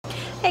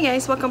Hey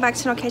guys, welcome back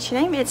to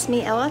Nocatchyname. It's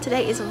me, Ella.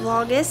 Today is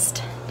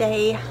Vlogust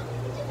day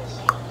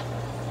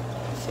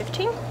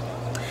 15.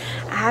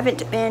 I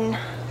haven't been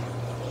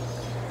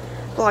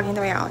vlogging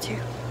the way I ought to,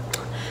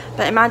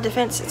 but in my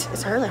defense,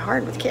 it's really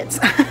hard with kids.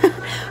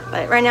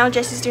 But right now,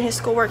 Jesse's doing his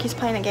schoolwork. He's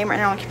playing a game right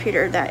now on the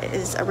computer that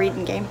is a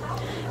reading game.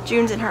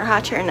 June's in her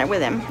high chair in there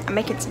with him. I'm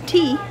making some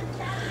tea,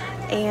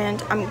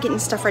 and I'm getting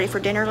stuff ready for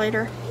dinner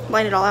later.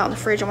 Laying it all out in the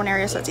fridge in one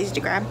area so it's easy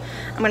to grab.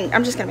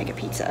 I'm just gonna make a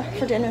pizza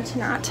for dinner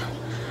tonight.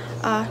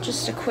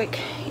 Just a quick,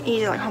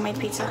 easy, like homemade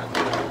pizza.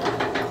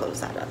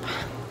 Close that up.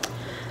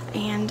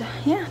 And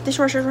yeah,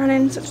 dishwasher's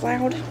running, so it's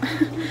loud.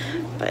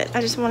 But I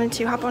just wanted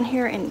to hop on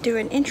here and do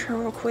an intro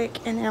real quick,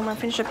 and then I'm gonna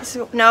finish up this.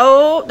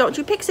 No, don't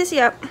you pick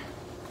Sissy up.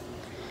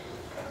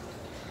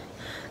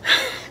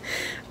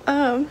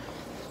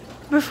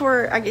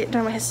 Before I get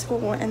done with his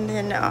school, and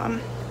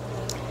then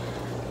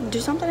do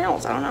something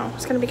else. I don't know.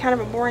 It's gonna be kind of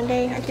a boring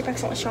day. I keep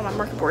accidentally showing my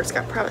marker board. It's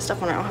got private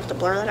stuff on it. I'll have to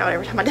blur that out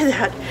every time I do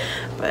that.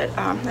 But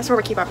that's where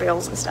we keep our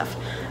bills and stuff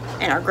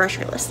and our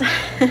grocery list.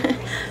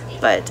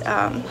 But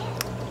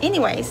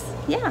anyways,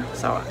 yeah.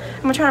 So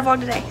I'm gonna try to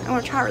vlog today. I'm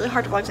gonna try really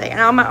hard to vlog today, and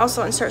I might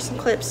also insert some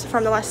clips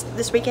from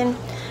this weekend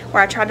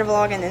where I tried to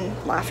vlog and then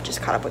life just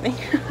caught up with me.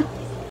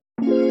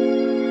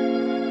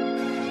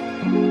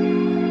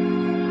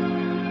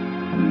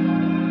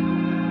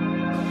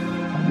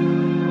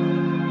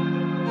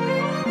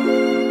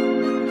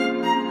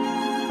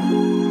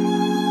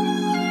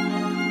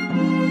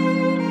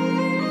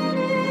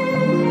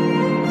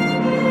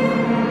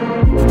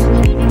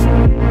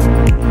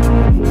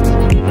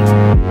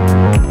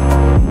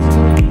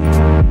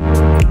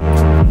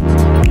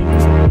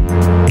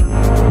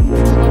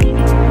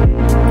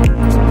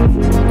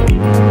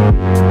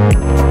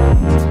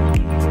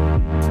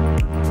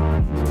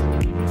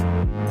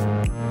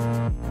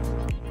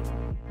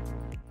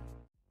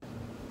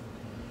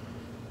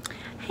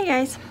 Hey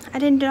guys, I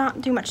did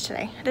not do much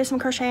today. I did some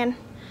crocheting,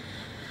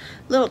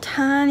 little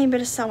tiny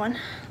bit of sewing,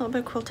 a little bit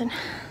of quilting,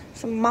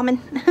 some momming.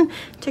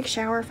 Took a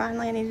shower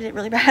finally. I needed it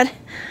really bad.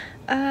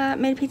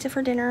 Made a pizza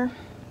for dinner,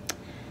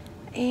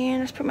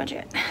 and that's pretty much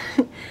it.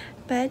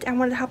 But I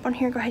wanted to hop on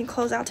here and go ahead and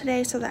close out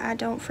today so that I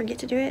don't forget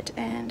to do it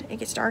and it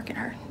gets dark and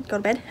I go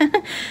to bed.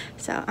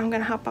 So I'm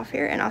gonna hop off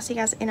here, and I'll see you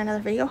guys in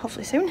another video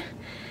hopefully soon.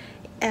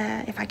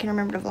 If I can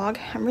remember to vlog.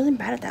 I'm really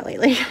bad at that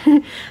lately.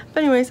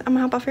 But anyways, I'm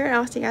gonna hop off here and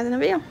I'll see you guys in a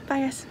video.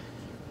 Bye guys.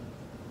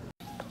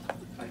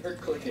 I heard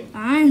clicking.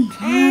 I'm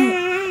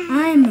tired.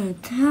 I'm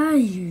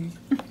tired.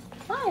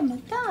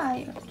 I'm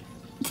tired.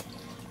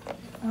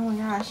 Oh my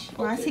gosh.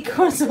 Why is he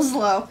going so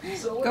slow?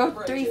 Go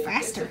 3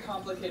 faster.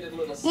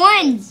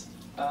 1.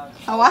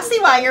 Oh, I see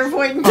why you're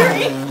avoiding 3.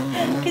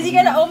 Because you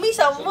gotta owe me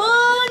some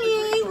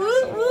money.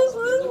 Woo, woo,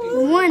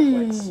 woo.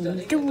 1,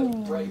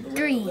 2,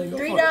 3.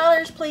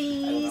 $3,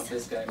 please.